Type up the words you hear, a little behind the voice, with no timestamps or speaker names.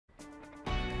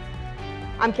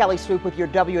I'm Kelly Swoop with your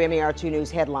WMAR2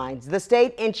 News headlines. The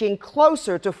state inching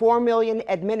closer to 4 million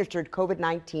administered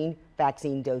COVID-19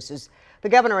 vaccine doses. The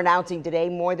governor announcing today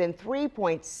more than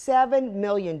 3.7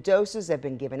 million doses have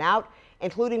been given out,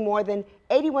 including more than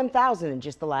 81,000 in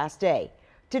just the last day.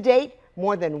 To date,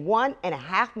 more than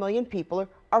 1.5 million people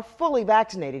are fully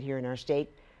vaccinated here in our state.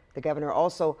 The governor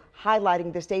also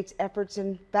highlighting the state's efforts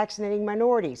in vaccinating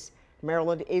minorities.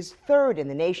 Maryland is third in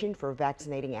the nation for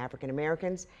vaccinating African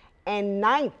Americans and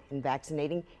 9th in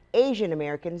vaccinating Asian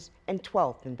Americans and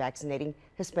 12th in vaccinating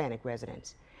Hispanic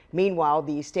residents. Meanwhile,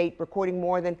 the state recording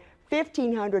more than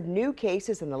 1,500 new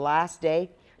cases in the last day.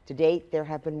 To date, there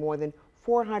have been more than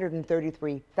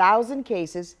 433,000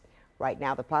 cases. Right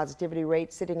now, the positivity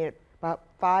rate sitting at about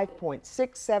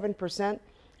 5.67%,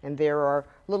 and there are a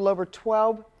little over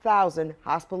 12,000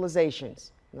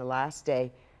 hospitalizations. In the last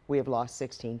day, we have lost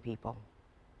 16 people.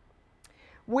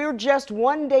 We're just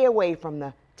one day away from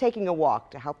the Taking a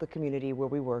Walk to help the community where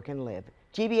we work and live.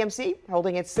 GBMC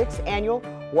holding its 6th annual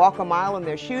Walk a Mile in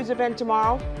Their Shoes event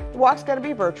tomorrow. The walk's going to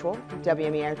be virtual.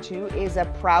 WMAR2 is a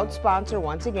proud sponsor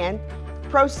once again.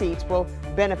 Proceeds will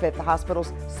benefit the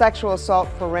hospital's sexual assault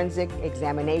forensic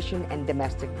examination and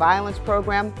domestic violence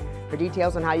program. For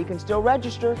details on how you can still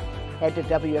register, head to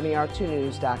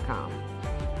WMAR2news.com.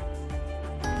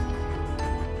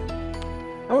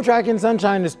 And we're tracking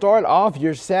sunshine to start off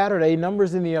your Saturday.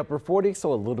 Numbers in the upper 40s,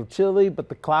 so a little chilly, but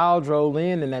the clouds roll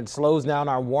in and that slows down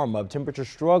our warm-up. Temperatures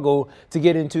struggle to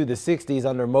get into the 60s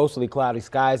under mostly cloudy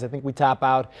skies. I think we top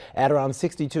out at around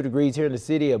 62 degrees here in the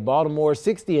city of Baltimore,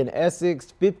 60 in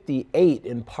Essex, 58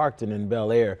 in Parkton and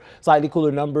Bel Air. Slightly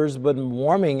cooler numbers, but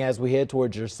warming as we head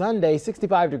towards your Sunday.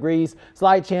 65 degrees,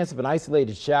 slight chance of an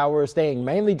isolated shower, staying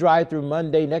mainly dry through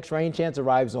Monday. Next rain chance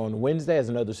arrives on Wednesday as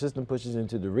another system pushes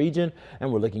into the region, and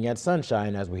we're looking at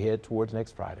sunshine as we head towards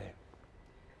next Friday.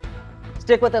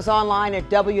 Stick with us online at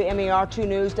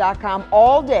WMAR2news.com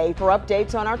all day for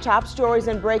updates on our top stories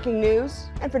and breaking news.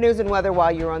 And for news and weather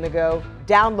while you're on the go,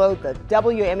 download the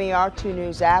WMAR2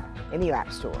 News app in the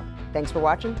App Store. Thanks for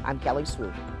watching. I'm Kelly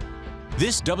Swoop.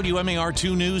 This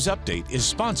WMAR2 News update is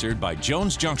sponsored by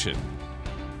Jones Junction.